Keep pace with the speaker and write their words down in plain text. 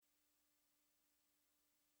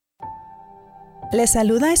Le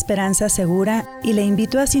saluda Esperanza Segura y le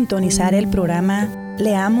invito a sintonizar el programa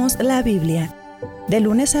Leamos la Biblia, de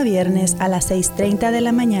lunes a viernes a las 6:30 de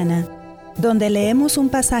la mañana, donde leemos un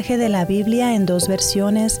pasaje de la Biblia en 2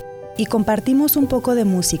 versiones y compartimos un poco de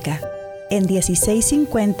música, en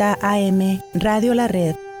 1650 AM Radio La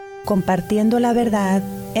Red, compartiendo la verdad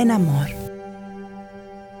en amor.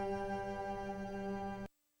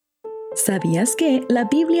 ¿Sabías que la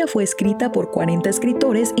Biblia fue escrita por 40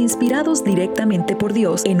 escritores inspirados directamente por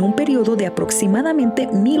Dios en un periodo de aproximadamente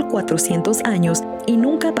 1400 años y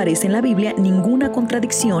nunca aparece en la Biblia ninguna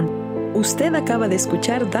contradicción? Usted acaba de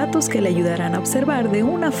escuchar datos que le ayudarán a observar de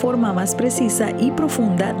una forma más precisa y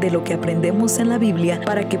profunda de lo que aprendemos en la Biblia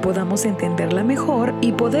para que podamos entenderla mejor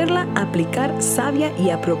y poderla aplicar sabia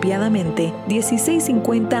y apropiadamente.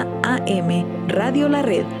 1650 AM Radio La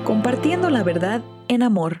Red, compartiendo la verdad en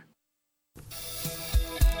amor.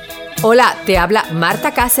 Hola, te habla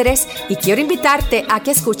Marta Cáceres y quiero invitarte a que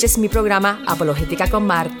escuches mi programa Apologética con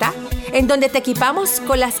Marta, en donde te equipamos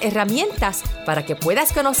con las herramientas para que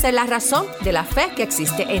puedas conocer la razón de la fe que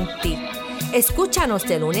existe en ti. Escúchanos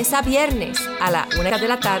de lunes a viernes a la 1 de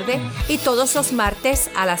la tarde y todos los martes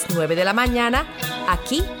a las 9 de la mañana,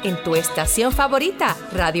 aquí en tu estación favorita,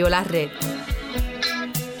 Radio La Red.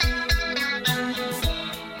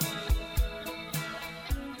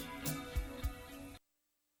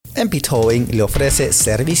 MP Towing le ofrece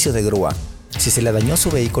servicio de grúa. Si se le dañó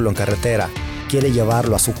su vehículo en carretera, quiere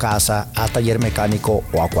llevarlo a su casa, a taller mecánico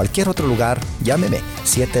o a cualquier otro lugar, llámeme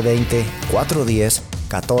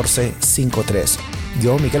 720-410-1453.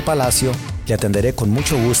 Yo, Miguel Palacio, le atenderé con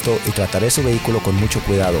mucho gusto y trataré su vehículo con mucho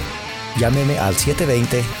cuidado. Llámeme al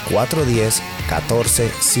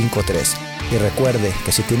 720-410-1453. Y recuerde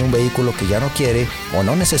que si tiene un vehículo que ya no quiere o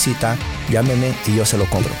no necesita, llámeme y yo se lo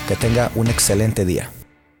compro. Que tenga un excelente día.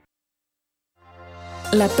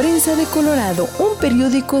 La Prensa de Colorado, un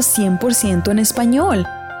periódico 100% en español,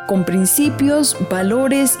 con principios,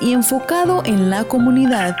 valores y enfocado en la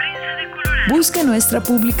comunidad. Busca nuestra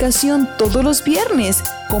publicación todos los viernes,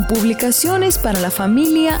 con publicaciones para la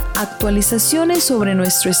familia, actualizaciones sobre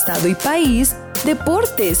nuestro estado y país,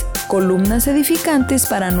 deportes, columnas edificantes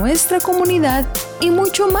para nuestra comunidad y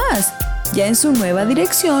mucho más. Ya en su nueva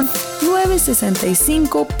dirección,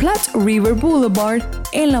 965 Platte River Boulevard,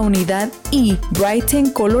 en la unidad I,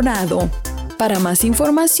 Brighton, Colorado. Para más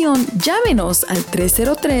información, llámenos al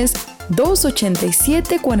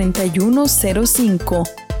 303-287-4105.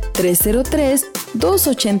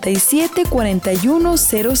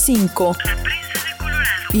 303-287-4105.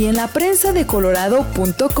 Y en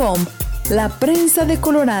laprensadecolorado.com. La Prensa de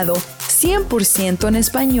Colorado, 100% en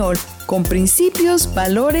español, con principios,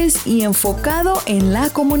 valores y enfocado en la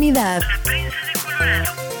comunidad. La Prensa de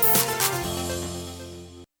Colorado.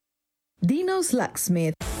 Dino's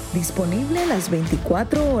Locksmith, disponible las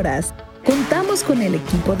 24 horas. Contamos con el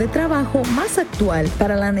equipo de trabajo más actual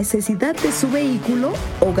para la necesidad de su vehículo,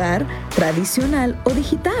 hogar, tradicional o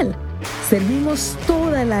digital. Servimos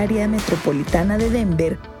toda el área metropolitana de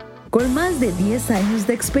Denver, con más de 10 años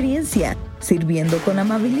de experiencia, sirviendo con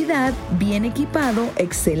amabilidad, bien equipado,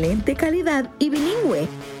 excelente calidad y bilingüe.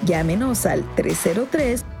 Llámenos al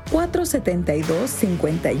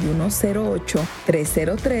 303-472-5108.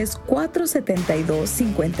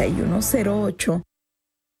 303-472-5108.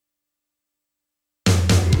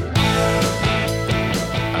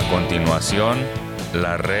 A continuación,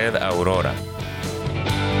 la Red Aurora.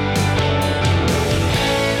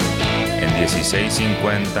 En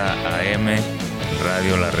 1650 AM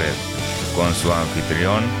Radio La Red, con su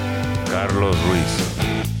anfitrión Carlos Ruiz.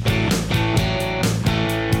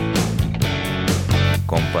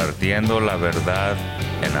 Compartiendo la verdad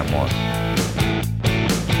en amor.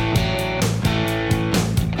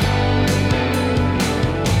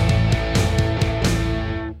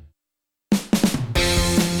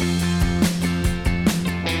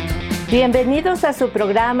 Bienvenidos a su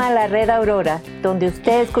programa La Red Aurora, donde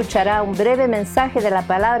usted escuchará un breve mensaje de la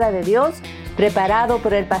Palabra de Dios preparado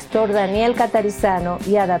por el pastor Daniel Catarizano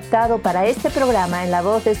y adaptado para este programa en la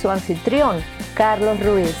voz de su anfitrión, Carlos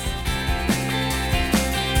Ruiz.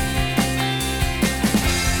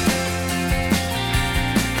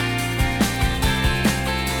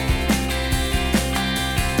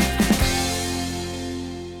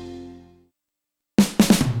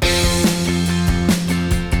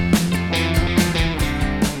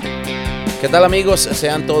 ¿Qué tal, amigos?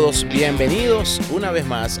 Sean todos bienvenidos una vez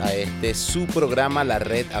más a su programa La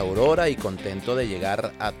Red Aurora, y contento de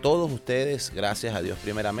llegar a todos ustedes, gracias a Dios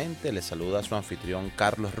primeramente. Les saluda su anfitrión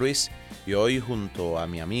Carlos Ruiz, y hoy junto a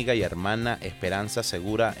mi amiga y hermana Esperanza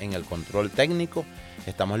Segura en el control técnico,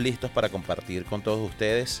 estamos listos para compartir con todos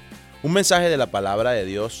ustedes Un mensaje de la palabra de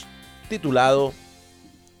Dios titulado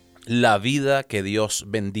La vida que Dios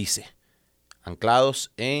bendice,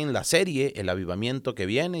 anclados en la serie El Avivamiento que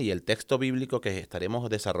viene, y el texto bíblico que estaremos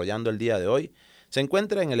desarrollando el día de hoy se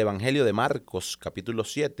encuentra en el Evangelio de Marcos, capítulo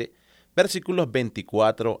 7, versículos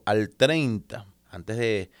 24 al 30. Antes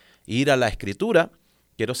de ir a la escritura,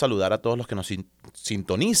 quiero saludar a todos los que nos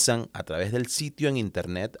sintonizan a través del sitio en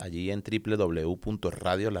internet, allí en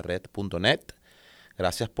www.radiolared.net.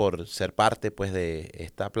 Gracias por ser parte pues, de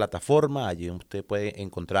esta plataforma. Allí usted puede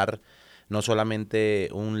encontrar no solamente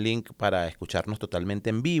un link para escucharnos totalmente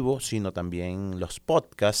en vivo, sino también los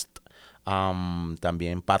podcasts,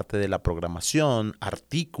 también parte de la programación,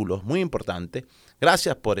 artículos, muy importante.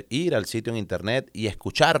 Gracias por ir al sitio en internet y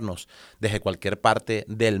escucharnos desde cualquier parte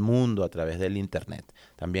del mundo a través del internet.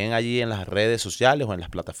 También allí en las redes sociales o en las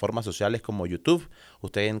plataformas sociales como YouTube,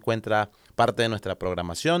 usted encuentra parte de nuestra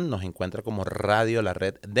programación, nos encuentra como Radio La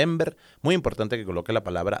Red Denver. Muy importante que coloque la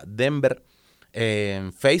palabra Denver.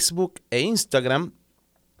 En Facebook e Instagram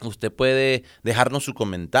usted puede dejarnos su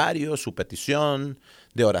comentario, su petición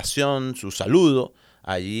de oración, su saludo.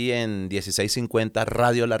 Allí en 1650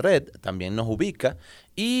 Radio La Red también nos ubica.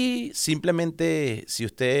 Y simplemente si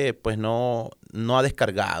usted pues no ha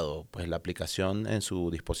descargado pues la aplicación en su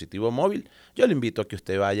dispositivo móvil, yo le invito a que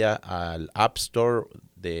usted vaya al App Store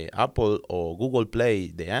de Apple o Google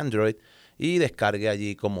Play de Android y descargue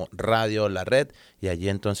allí como Radio La Red, y allí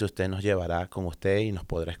entonces usted nos llevará con usted y nos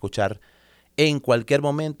podrá escuchar en cualquier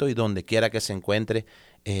momento y donde quiera que se encuentre.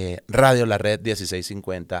 Radio La Red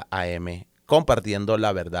 1650 AM, compartiendo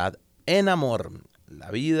la verdad en amor. La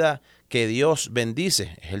vida que Dios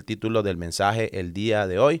bendice es el título del mensaje el día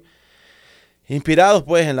de hoy. Inspirados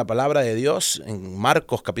pues en la palabra de Dios, en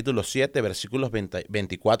Marcos capítulo 7, versículos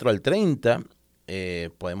 24 al 30,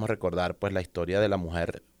 podemos recordar pues la historia de la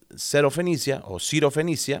mujer Sirofenicia,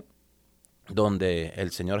 donde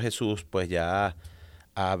el Señor Jesús pues ya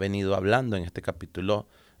ha venido hablando en este capítulo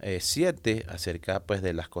 7 acerca pues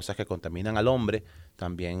de las cosas que contaminan al hombre.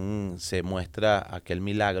 También se muestra aquel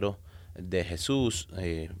milagro de Jesús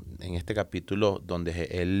en este capítulo donde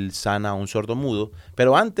él sana a un sordomudo.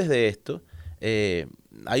 Pero antes de esto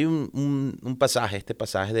hay un pasaje, este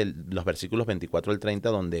pasaje de los versículos 24 al 30,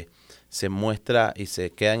 donde se muestra y se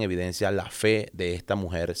queda en evidencia la fe de esta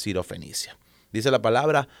mujer sirofenicia. Dice la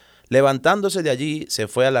palabra: levantándose de allí se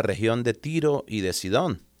fue a la región de Tiro y de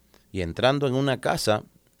Sidón, y entrando en una casa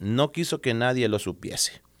no quiso que nadie lo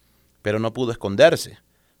supiese, pero no pudo esconderse,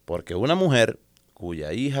 porque una mujer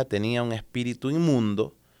cuya hija tenía un espíritu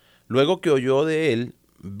inmundo, luego que oyó de él,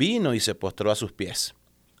 vino y se postró a sus pies.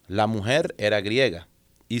 La mujer era griega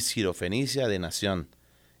y sirofenicia de nación,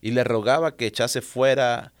 y le rogaba que echase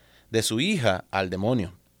fuera de su hija al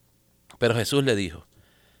demonio. Pero Jesús le dijo: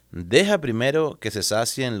 deja primero que se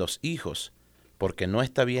sacien los hijos, porque no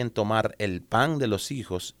está bien tomar el pan de los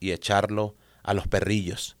hijos y echarlo a los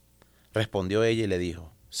perrillos. Respondió ella y le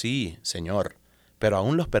dijo: sí, Señor, pero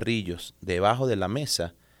aún los perrillos debajo de la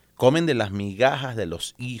mesa comen de las migajas de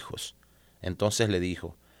los hijos. Entonces le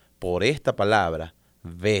dijo: por esta palabra,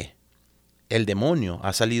 ve, el demonio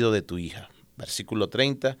ha salido de tu hija. Versículo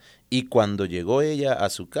 30, y cuando llegó ella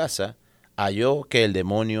a su casa, halló que el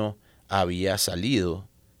demonio había salido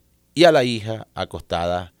y a la hija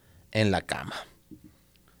acostada en la cama.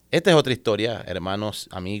 Esta es otra historia, hermanos,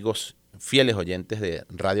 amigos, fieles oyentes de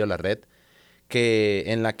Radio La Red,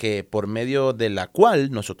 en la que por medio de la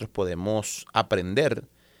cual nosotros podemos aprender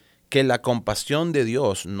que la compasión de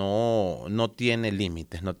Dios no tiene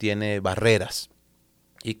límites, no tiene barreras,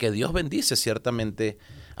 y que Dios bendice ciertamente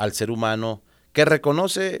al ser humano que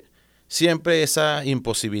reconoce siempre esa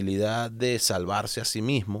imposibilidad de salvarse a sí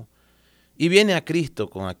mismo y viene a Cristo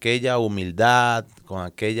con aquella humildad, con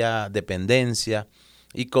aquella dependencia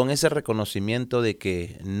y con ese reconocimiento de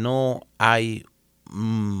que no hay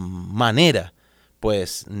manera,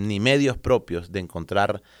 pues, ni medios propios de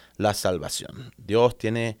encontrar la salvación. Dios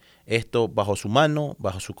tiene esto bajo su mano,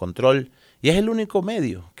 bajo su control, y es el único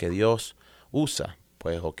medio que Dios usa,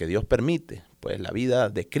 pues, o que Dios permite, pues, la vida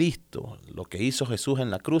de Cristo, lo que hizo Jesús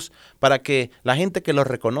en la cruz, para que la gente que lo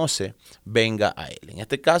reconoce venga a Él. En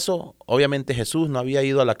este caso, obviamente Jesús no había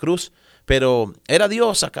ido a la cruz, pero era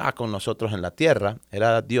Dios acá con nosotros en la tierra,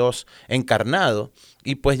 era Dios encarnado,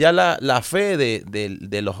 y pues ya la fe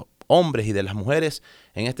de los hombres y de las mujeres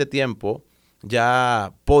en este tiempo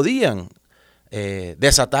ya podían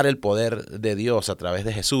desatar el poder de Dios a través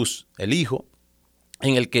de Jesús, el Hijo,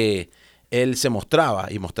 en el que Él se mostraba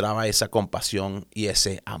y mostraba esa compasión y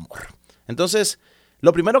ese amor. Entonces,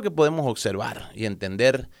 lo primero que podemos observar y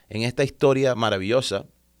entender en esta historia maravillosa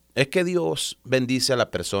es que Dios bendice a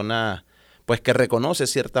la persona pues que reconoce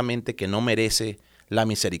ciertamente que no merece la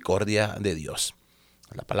misericordia de Dios.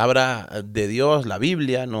 La palabra de Dios, la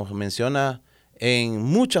Biblia, nos menciona en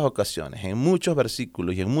muchas ocasiones, en muchos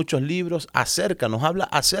versículos y en muchos libros nos habla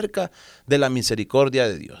acerca de la misericordia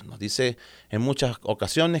de Dios. Nos dice en muchas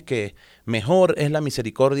ocasiones que mejor es la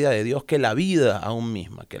misericordia de Dios que la vida aún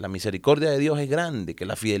misma, que la misericordia de Dios es grande, que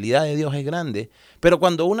la fidelidad de Dios es grande, pero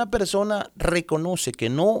cuando una persona reconoce que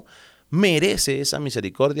no merece esa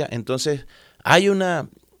misericordia, entonces hay un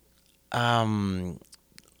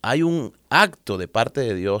acto de parte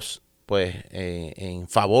de Dios, pues en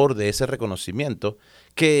favor de ese reconocimiento,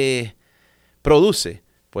 que produce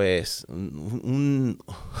pues un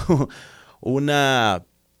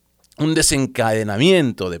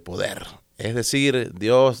desencadenamiento de poder. Es decir,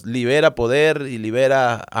 Dios libera poder y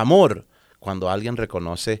libera amor cuando alguien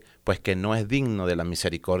reconoce pues que no es digno de la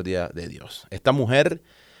misericordia de Dios. Esta mujer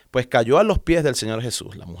pues cayó a los pies del Señor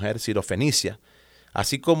Jesús, la mujer sirofenicia,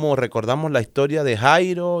 así como recordamos la historia de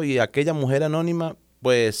Jairo y aquella mujer anónima.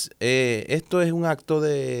 Pues esto es un acto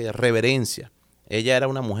de reverencia. Ella era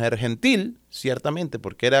una mujer gentil, ciertamente,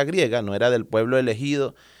 porque era griega, no era del pueblo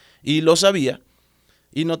elegido, y lo sabía,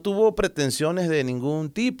 y no tuvo pretensiones de ningún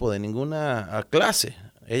tipo, de ninguna clase.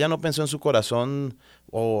 Ella no pensó en su corazón,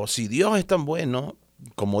 si Dios es tan bueno,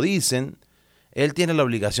 como dicen, Él tiene la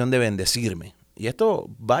obligación de bendecirme. Y esto,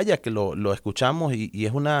 vaya que lo escuchamos y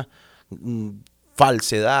es una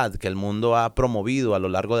falsedad que el mundo ha promovido a lo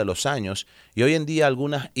largo de los años, y hoy en día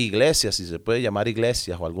algunas iglesias, si se puede llamar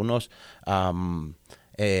iglesias, o algunos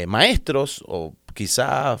maestros o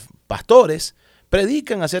quizá pastores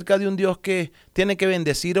predican acerca de un Dios que tiene que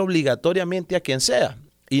bendecir obligatoriamente a quien sea,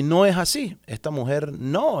 y no es así. Esta mujer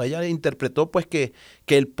no, ella interpretó pues que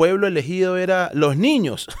el pueblo elegido era los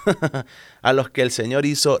niños a los que el Señor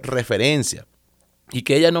hizo referencia, y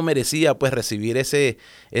que ella no merecía pues recibir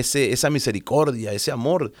esa misericordia, ese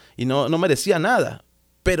amor, y no merecía nada.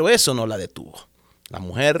 Pero eso no la detuvo. La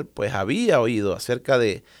mujer pues había oído acerca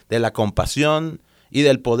de la compasión y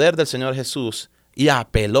del poder del Señor Jesús, y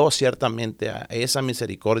apeló ciertamente a esa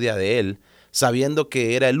misericordia de Él, sabiendo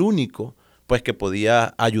que era el único pues que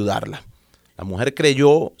podía ayudarla. La mujer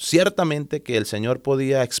creyó ciertamente que el Señor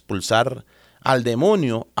podía expulsar al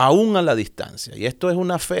demonio aún a la distancia. Y esto es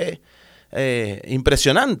una fe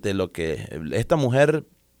impresionante, lo que esta mujer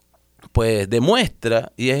pues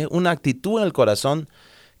demuestra, y es una actitud en el corazón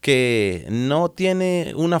que no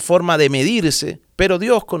tiene una forma de medirse, pero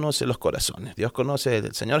Dios conoce los corazones. Dios conoce,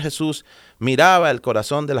 el Señor Jesús miraba el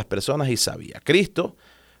corazón de las personas y sabía. Cristo,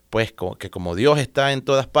 pues que como Dios está en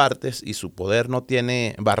todas partes y su poder no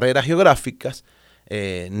tiene barreras geográficas,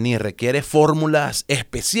 ni requiere fórmulas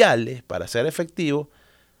especiales para ser efectivo,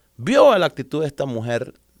 vio a la actitud de esta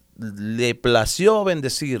mujer, le plació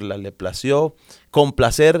bendecirla, le plació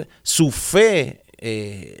complacer su fe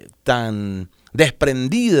tan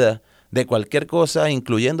desprendida de cualquier cosa,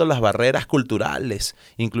 incluyendo las barreras culturales,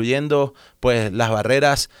 incluyendo pues las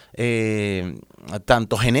barreras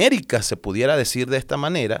tanto genéricas, se pudiera decir de esta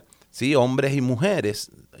manera, ¿sí? Hombres y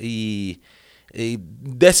mujeres, y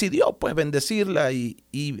decidió pues bendecirla,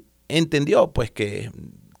 y entendió pues que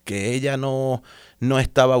ella no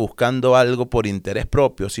estaba buscando algo por interés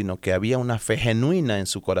propio, sino que había una fe genuina en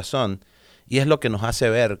su corazón, y es lo que nos hace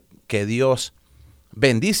ver que Dios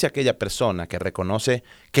bendice a aquella persona que reconoce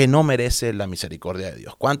que no merece la misericordia de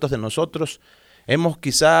Dios. ¿Cuántos de nosotros hemos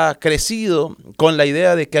quizá crecido con la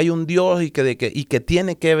idea de que hay un Dios y que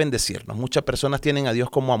tiene que bendecirnos? Muchas personas tienen a Dios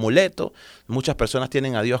como amuleto, muchas personas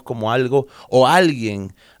tienen a Dios como algo o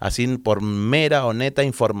alguien, así por mera o neta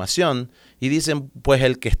información, y dicen, pues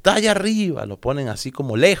el que está allá arriba, lo ponen así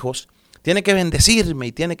como lejos, tiene que bendecirme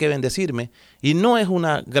y tiene que bendecirme, y no es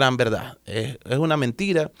una gran verdad, es una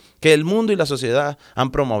mentira que el mundo y la sociedad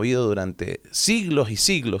han promovido durante siglos y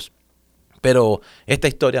siglos. Pero esta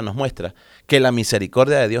historia nos muestra que la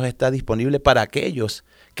misericordia de Dios está disponible para aquellos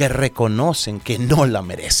que reconocen que no la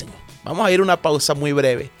merecen. Vamos a ir a una pausa muy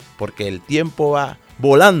breve porque el tiempo va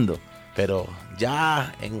volando, pero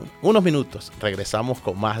ya en unos minutos regresamos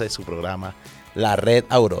con más de su programa La Red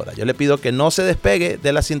Aurora. Yo le pido que no se despegue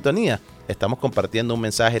de la sintonía. Estamos compartiendo un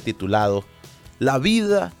mensaje titulado La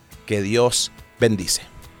vida que Dios bendice.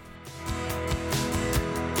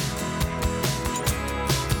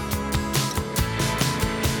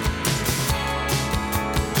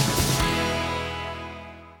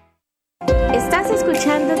 Estás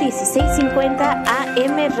escuchando 1650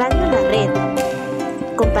 AM Radio La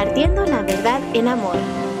Red, compartiendo la verdad en amor.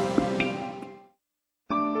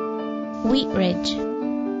 Wheatridge,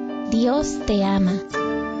 Dios te ama.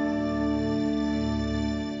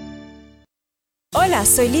 Hola, Hola,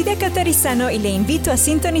 soy Lidia Catarizano y le invito a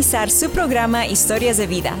sintonizar su programa Historias de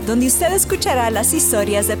Vida, donde usted escuchará las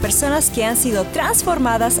historias de personas que han sido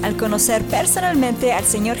transformadas al conocer personalmente al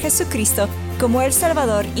Señor Jesucristo como el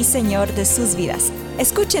Salvador y Señor de sus vidas.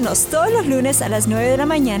 Escúchenos todos los lunes a las 9 de la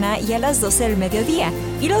mañana y a las 12 del mediodía,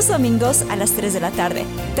 y los domingos a las 3 de la tarde.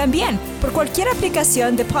 También por cualquier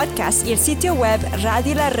aplicación de podcast y el sitio web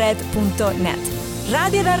radiolared.net.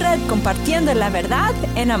 Radio La Red, compartiendo la verdad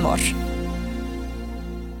en amor.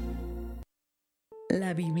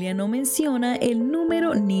 La Biblia no menciona el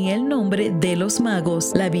número ni el nombre de los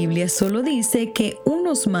magos. La Biblia solo dice que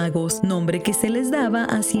unos magos, nombre que se les daba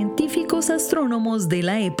a científicos astrónomos de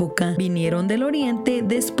la época, vinieron del Oriente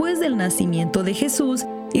después del nacimiento de Jesús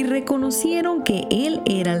y reconocieron que Él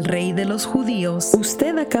era el Rey de los judíos.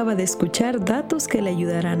 Usted acaba de escuchar datos que le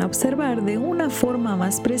ayudarán a observar de una forma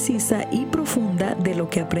más precisa y profunda de lo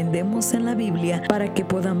que aprendemos en la Biblia para que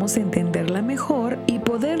podamos entenderla mejor y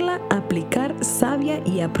poderla aplicar sabia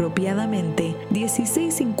y apropiadamente.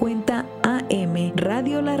 1650 AM,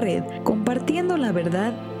 Radio La Red, compartiendo la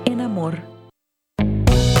verdad en amor.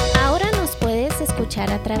 Ahora nos puedes escuchar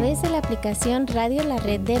a través de la aplicación Radio La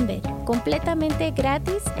Red Denver, completamente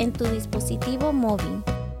gratis en tu dispositivo móvil.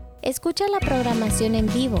 Escucha la programación en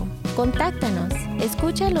vivo, contáctanos,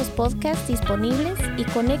 escucha los podcasts disponibles y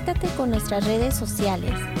conéctate con nuestras redes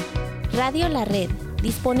sociales. Radio La Red,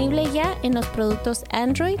 disponible ya en los productos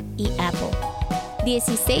Android y Apple.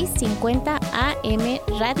 1650 AM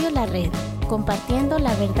Radio La Red, compartiendo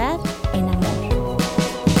la verdad en amor.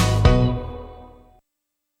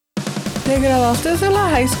 ¿Te graduaste de la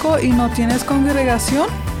high school y no tienes congregación?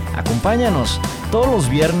 Acompáñanos todos los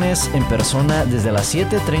viernes en persona desde las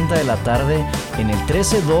 7:30 de la tarde en el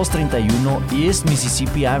 13231 East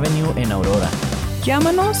Mississippi Avenue en Aurora.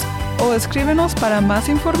 Llámanos o escríbenos para más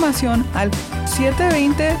información al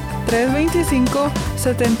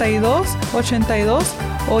 720-325-7282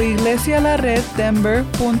 o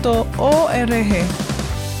iglesialareddenver.org.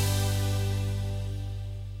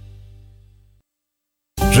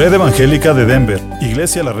 Red Evangélica de Denver,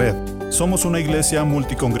 Iglesia La Red. Somos una iglesia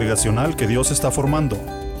multicongregacional que Dios está formando.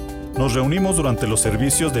 Nos reunimos durante los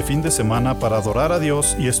servicios de fin de semana para adorar a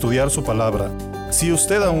Dios y estudiar su palabra. Si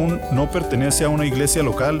usted aún no pertenece a una iglesia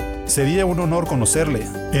local, sería un honor conocerle.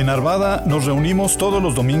 En Arvada nos reunimos todos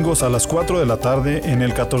los domingos a las 4 de la tarde en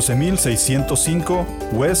el 14605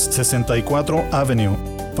 West 64 Avenue.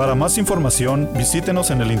 Para más información, visítenos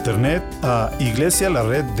en el internet a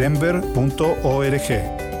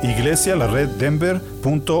iglesialareddenver.org.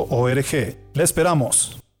 iglesialareddenver.org. ¡Le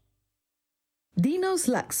esperamos! Dino's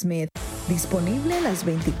Locksmith, disponible las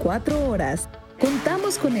 24 horas.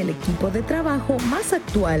 Contamos con el equipo de trabajo más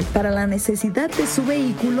actual para la necesidad de su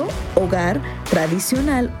vehículo, hogar,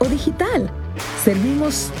 tradicional o digital.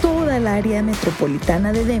 Servimos toda el área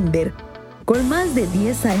metropolitana de Denver con más de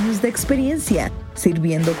 10 años de experiencia,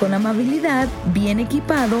 sirviendo con amabilidad, bien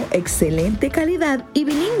equipado, excelente calidad y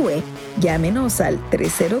bilingüe. Llámenos al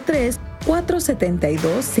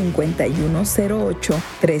 303-472-5108,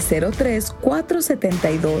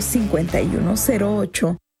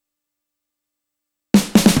 303-472-5108.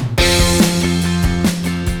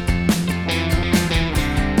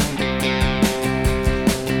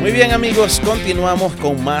 Muy bien, amigos, continuamos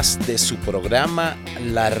con más de su programa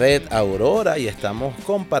La Red Aurora y estamos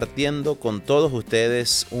compartiendo con todos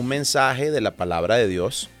ustedes un mensaje de la palabra de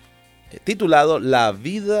Dios titulado La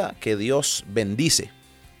vida que Dios bendice.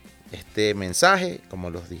 Este mensaje, como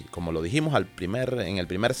lo dijimos en el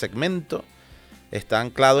primer segmento, está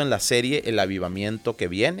anclado en la serie El Avivamiento que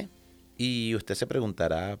Viene. Y usted se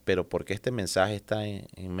preguntará, ¿pero por qué este mensaje está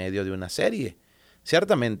en medio de una serie?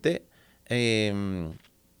 Ciertamente,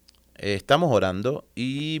 estamos orando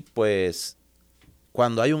y pues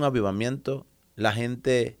cuando hay un avivamiento, la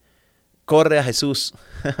gente corre a Jesús,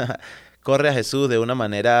 corre a Jesús de una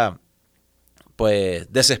manera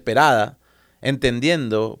pues desesperada,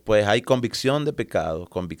 entendiendo pues hay convicción de pecado,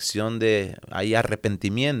 hay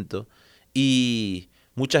arrepentimiento y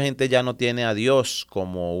mucha gente ya no tiene a Dios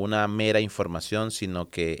como una mera información, sino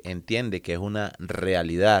que entiende que es una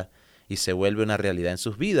realidad. Y se vuelve una realidad en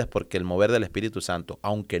sus vidas porque el mover del Espíritu Santo,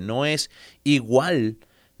 aunque no es igual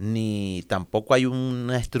ni tampoco hay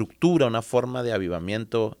una estructura, una forma de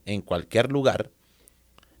avivamiento en cualquier lugar,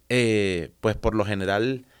 pues por lo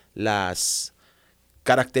general las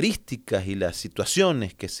características y las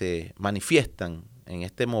situaciones que se manifiestan en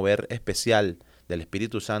este mover especial del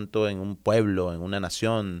Espíritu Santo en un pueblo, en una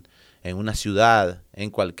nación, en una ciudad, en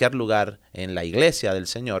cualquier lugar, en la iglesia del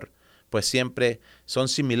Señor, pues siempre son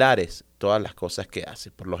similares todas las cosas que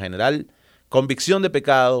hace. Por lo general, convicción de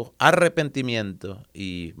pecado, arrepentimiento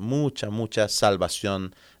y mucha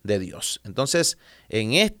salvación de Dios. Entonces,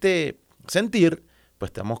 en este sentir, pues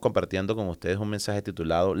estamos compartiendo con ustedes un mensaje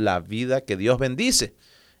titulado La vida que Dios bendice.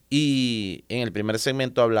 Y en el primer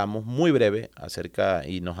segmento hablamos muy breve acerca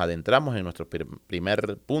y nos adentramos en nuestro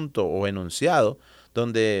primer punto o enunciado,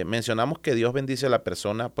 donde mencionamos que Dios bendice a la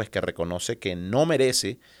persona pues que reconoce que no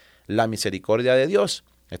merece la misericordia de Dios.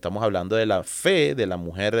 Estamos hablando de la fe de la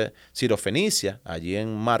mujer sirofenicia, allí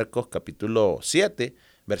en Marcos capítulo 7,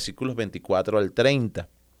 versículos 24 al 30.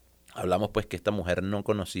 Hablamos pues que esta mujer no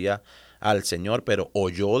conocía al Señor, pero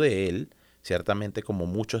oyó de Él, ciertamente como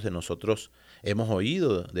muchos de nosotros hemos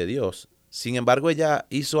oído de Dios. Sin embargo, ella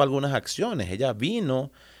hizo algunas acciones. Ella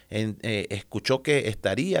vino, escuchó que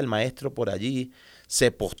estaría el maestro por allí,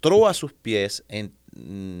 se postró a sus pies,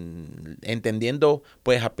 entendiendo,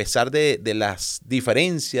 pues a pesar de las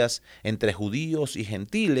diferencias entre judíos y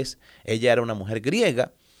gentiles, ella era una mujer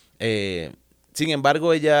griega. Sin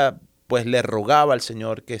embargo, ella pues le rogaba al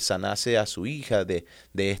Señor que sanase a su hija de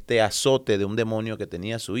este azote de un demonio que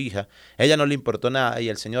tenía su hija. A ella no le importó nada y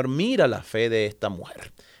el Señor mira la fe de esta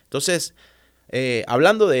mujer. Entonces,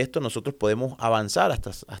 hablando de esto, nosotros podemos avanzar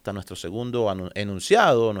hasta nuestro segundo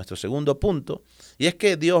enunciado, nuestro segundo punto, y es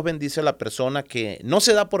que Dios bendice a la persona que no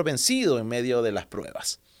se da por vencido en medio de las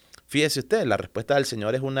pruebas. Fíjese usted, la respuesta del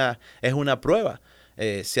Señor es una prueba,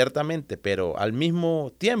 ciertamente, pero al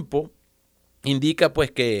mismo tiempo indica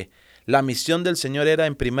pues que la misión del Señor era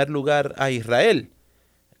en primer lugar a Israel,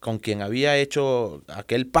 con quien había hecho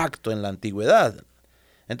aquel pacto en la antigüedad.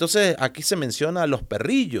 Entonces aquí se menciona a los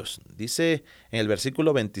perrillos. Dice en el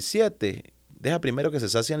versículo 27, deja primero que se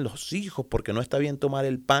sacien los hijos, porque no está bien tomar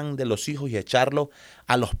el pan de los hijos y echarlo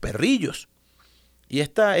a los perrillos. Y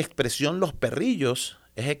esta expresión los perrillos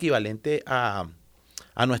es equivalente a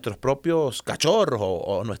nuestros propios cachorros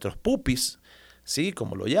o nuestros pupis, ¿sí?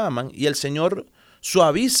 Como lo llaman. Y el Señor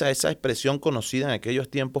suaviza esa expresión conocida en aquellos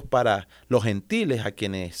tiempos para los gentiles, a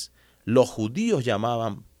quienes los judíos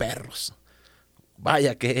llamaban perros.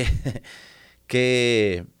 Vaya qué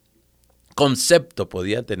concepto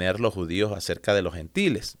podían tener los judíos acerca de los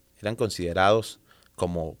gentiles. Eran considerados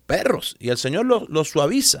como perros y el Señor los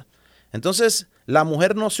suaviza. Entonces la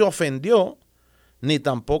mujer no se ofendió ni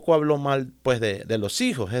tampoco habló mal pues de los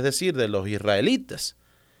hijos, es decir, de los israelitas.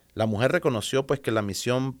 La mujer reconoció pues que la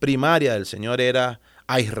misión primaria del Señor era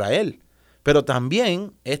a Israel, pero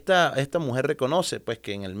también esta mujer reconoce pues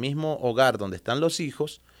que en el mismo hogar donde están los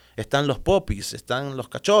hijos, están los popis, están los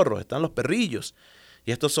cachorros, están los perrillos,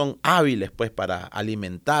 y estos son hábiles pues para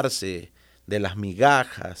alimentarse de las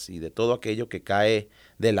migajas y de todo aquello que cae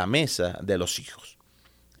de la mesa de los hijos.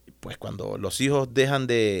 Pues cuando los hijos dejan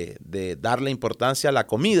de darle importancia a la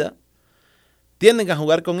comida, tienden a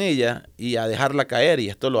jugar con ella y a dejarla caer, y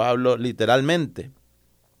esto lo hablo literalmente,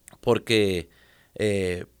 porque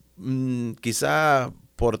quizá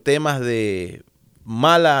por temas de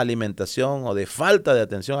mala alimentación o de falta de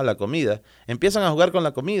atención a la comida, empiezan a jugar con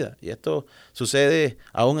la comida, y esto sucede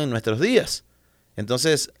aún en nuestros días.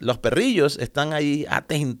 Entonces los perrillos están ahí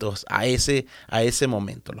atentos a ese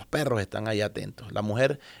momento, los perros están ahí atentos. La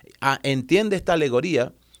mujer entiende esta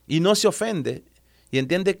alegoría y no se ofende, y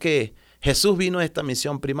entiende que Jesús vino a esta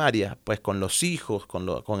misión primaria, pues con los hijos,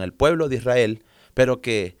 con el pueblo de Israel, pero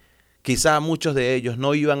que quizá muchos de ellos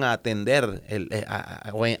no iban a atender,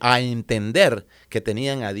 a entender que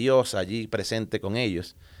tenían a Dios allí presente con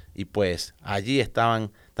ellos. Y pues allí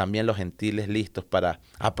estaban también los gentiles listos para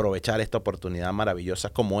aprovechar esta oportunidad maravillosa,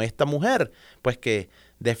 como esta mujer, pues que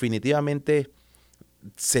definitivamente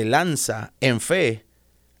se lanza en fe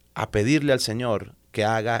a pedirle al Señor que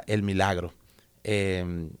haga el milagro.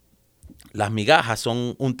 Las migajas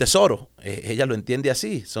son un tesoro, ella lo entiende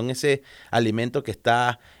así, son ese alimento que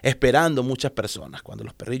está esperando muchas personas. Cuando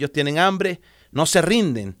los perrillos tienen hambre, no se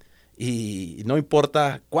rinden y no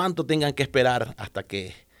importa cuánto tengan que esperar hasta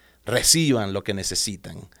que reciban lo que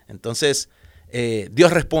necesitan. Entonces,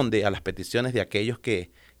 Dios responde a las peticiones de aquellos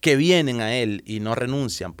que vienen a Él y no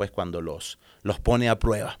renuncian, pues cuando los pone a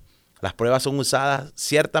prueba. Las pruebas son usadas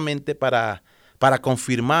ciertamente para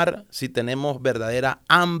confirmar si tenemos verdadera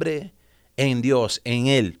hambre en Dios, en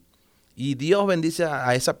Él. Y Dios bendice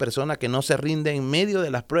a esa persona que no se rinde en medio de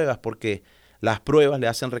las pruebas, porque las pruebas le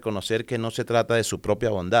hacen reconocer que no se trata de su propia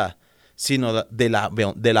bondad, sino de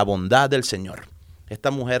la bondad del Señor. Esta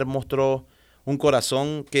mujer mostró un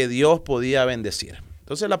corazón que Dios podía bendecir.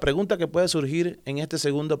 Entonces la pregunta que puede surgir en este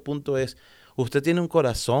segundo punto es, ¿usted tiene un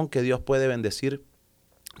corazón que Dios puede bendecir?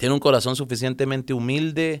 ¿Tiene un corazón suficientemente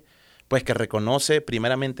humilde, pues que reconoce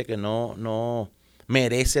primeramente que no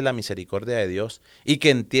merece la misericordia de Dios y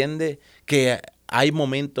que entiende que hay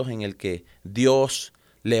momentos en el que Dios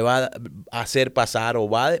le va a hacer pasar o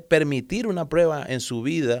va a permitir una prueba en su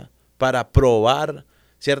vida para probar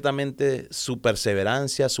ciertamente su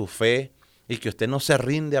perseverancia, su fe, y que usted no se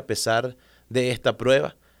rinde a pesar de esta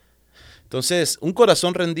prueba. Entonces, un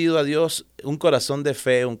corazón rendido a Dios, un corazón de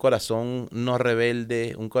fe, un corazón no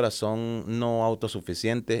rebelde, un corazón no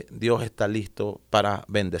autosuficiente, Dios está listo para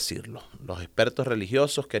bendecirlo. Los expertos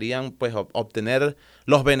religiosos querían pues obtener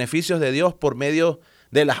los beneficios de Dios por medio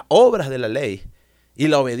de las obras de la ley y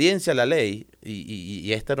la obediencia a la ley,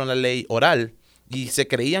 y esta era una ley oral, y se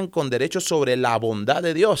creían con derecho sobre la bondad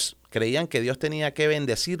de Dios. Creían que Dios tenía que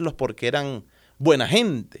bendecirlos porque eran buena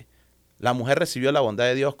gente. La mujer recibió la bondad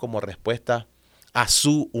de Dios como respuesta a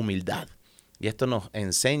su humildad. Y esto nos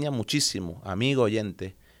enseña muchísimo, amigo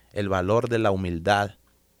oyente, el valor de la humildad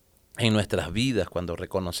en nuestras vidas, cuando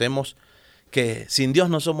reconocemos que sin Dios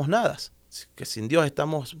no somos nada, que sin Dios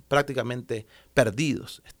estamos prácticamente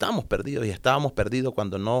perdidos. Estamos perdidos, y estábamos perdidos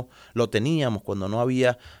cuando no lo teníamos, cuando no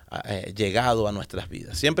había llegado a nuestras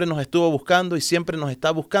vidas. Siempre nos estuvo buscando y siempre nos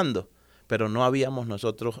está buscando, pero no habíamos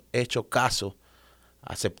nosotros hecho caso,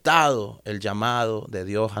 aceptado el llamado de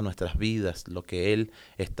Dios a nuestras vidas, lo que Él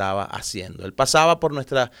estaba haciendo. Él pasaba por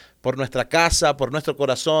nuestra casa, por nuestro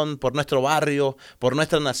corazón, por nuestro barrio, por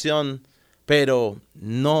nuestra nación, pero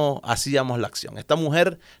no hacíamos la acción. Esta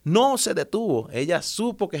mujer no se detuvo. Ella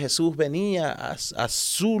supo que Jesús venía a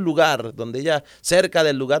su lugar, cerca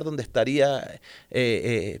del lugar donde estaría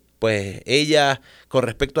pues ella con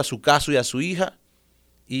respecto a su caso y a su hija.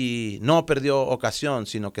 Y no perdió ocasión,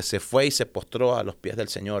 sino que se fue y se postró a los pies del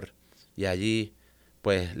Señor. Y allí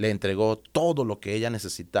pues le entregó todo lo que ella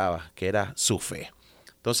necesitaba, que era su fe.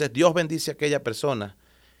 Entonces Dios bendice a aquella persona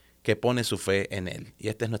que pone su fe en Él. Y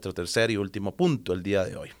este es nuestro tercer y último punto el día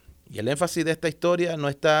de hoy. Y el énfasis de esta historia no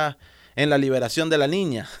está en la liberación de la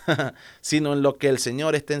niña, sino en lo que el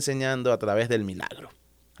Señor está enseñando a través del milagro.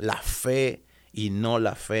 La fe, y no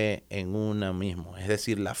la fe en uno mismo. Es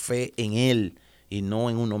decir, la fe en Él y no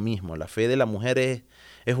en uno mismo. La fe de la mujer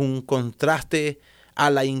es un contraste a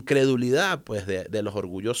la incredulidad pues, de los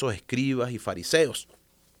orgullosos escribas y fariseos.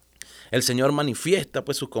 El Señor manifiesta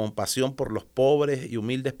pues su compasión por los pobres y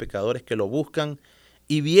humildes pecadores que lo buscan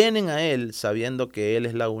y vienen a Él sabiendo que Él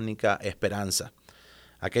es la única esperanza.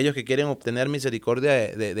 Aquellos que quieren obtener misericordia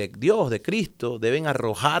de Dios, de Cristo, deben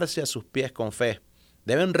arrojarse a sus pies con fe.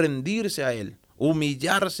 Deben rendirse a Él,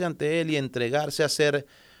 humillarse ante Él y entregarse a ser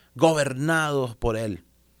gobernados por Él.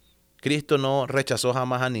 Cristo no rechazó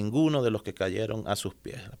jamás a ninguno de los que cayeron a sus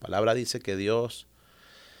pies. La palabra dice que Dios,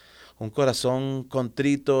 un corazón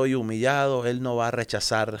contrito y humillado, Él no va a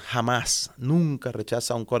rechazar jamás. Nunca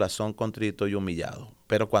rechaza un corazón contrito y humillado.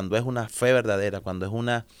 Pero cuando es una fe verdadera, cuando es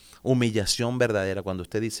una humillación verdadera, cuando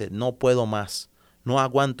usted dice, no puedo más, no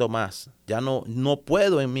aguanto más, ya no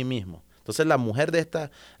puedo en mí mismo. Entonces la mujer de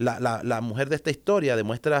esta historia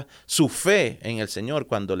demuestra su fe en el Señor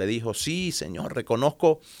cuando le dijo, sí, Señor,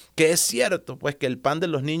 reconozco que es cierto, pues que el pan de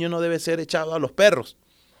los niños no debe ser echado a los perros,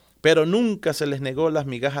 pero nunca se les negó las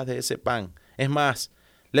migajas de ese pan. Es más,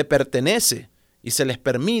 le pertenece y se les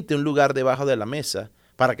permite un lugar debajo de la mesa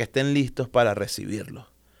para que estén listos para recibirlo.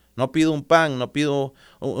 No pido un pan, no pido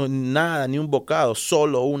nada, ni un bocado,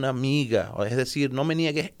 solo una miga. Es decir, no me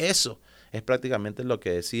niegues eso. Es prácticamente lo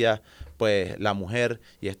que decía pues la mujer,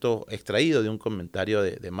 y esto extraído de un comentario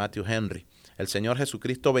de Matthew Henry. El Señor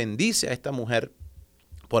Jesucristo bendice a esta mujer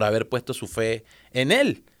por haber puesto su fe en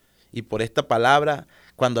Él. Y por esta palabra,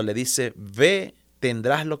 cuando le dice, ve,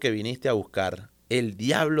 tendrás lo que viniste a buscar. El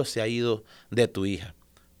diablo se ha ido de tu hija.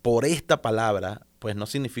 Por esta palabra, pues no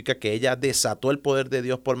significa que ella desató el poder de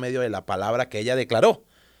Dios por medio de la palabra que ella declaró.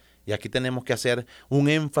 Y aquí tenemos que hacer un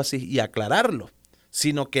énfasis y aclararlo.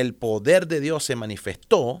 Sino que el poder de Dios se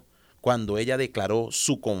manifestó cuando ella declaró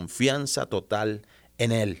su confianza total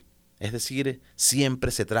en Él. Es decir,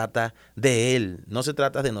 siempre se trata de Él, no se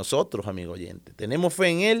trata de nosotros, amigo oyente. Tenemos fe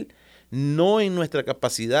en Él, no en nuestra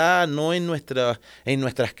capacidad, no en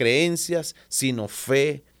nuestras creencias, sino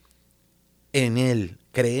fe en Él.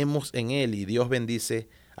 Creemos en Él y Dios bendice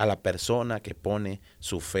a la persona que pone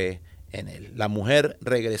su fe en Él. La mujer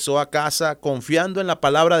regresó a casa confiando en la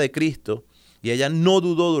palabra de Cristo, y ella no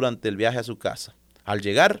dudó durante el viaje a su casa. Al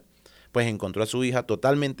llegar, pues encontró a su hija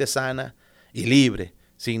totalmente sana y libre,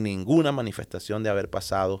 sin ninguna manifestación de haber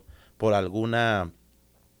pasado por alguna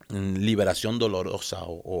liberación dolorosa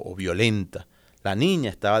o violenta. La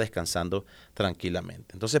niña estaba descansando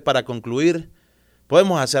tranquilamente. Entonces, para concluir,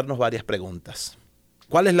 podemos hacernos varias preguntas.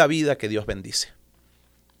 ¿Cuál es la vida que Dios bendice?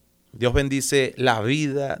 Dios bendice la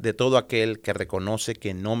vida de todo aquel que reconoce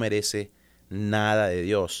que no merece nada de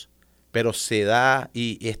Dios, pero se da,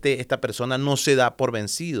 y esta persona no se da por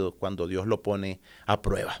vencido cuando Dios lo pone a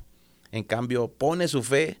prueba. En cambio, pone su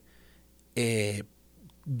fe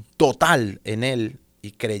total en Él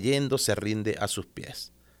y creyendo se rinde a sus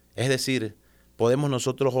pies. Es decir, podemos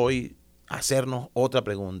nosotros hoy hacernos otra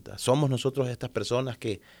pregunta. ¿Somos nosotros estas personas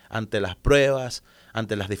que ante las pruebas,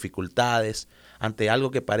 ante las dificultades, ante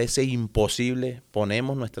algo que parece imposible,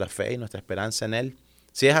 ponemos nuestra fe y nuestra esperanza en Él?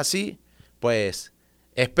 Si es así, pues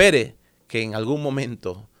espere que en algún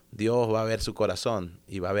momento Dios va a ver su corazón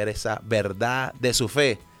y va a ver esa verdad de su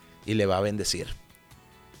fe y le va a bendecir.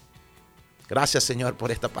 Gracias, Señor,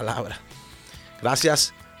 por esta palabra.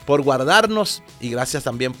 Gracias por guardarnos y gracias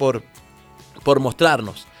también por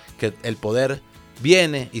mostrarnos que el poder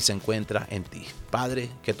viene y se encuentra en ti. Padre,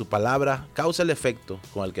 que tu palabra cause el efecto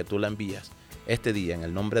con el que tú la envías este día. En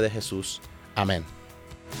el nombre de Jesús. Amén.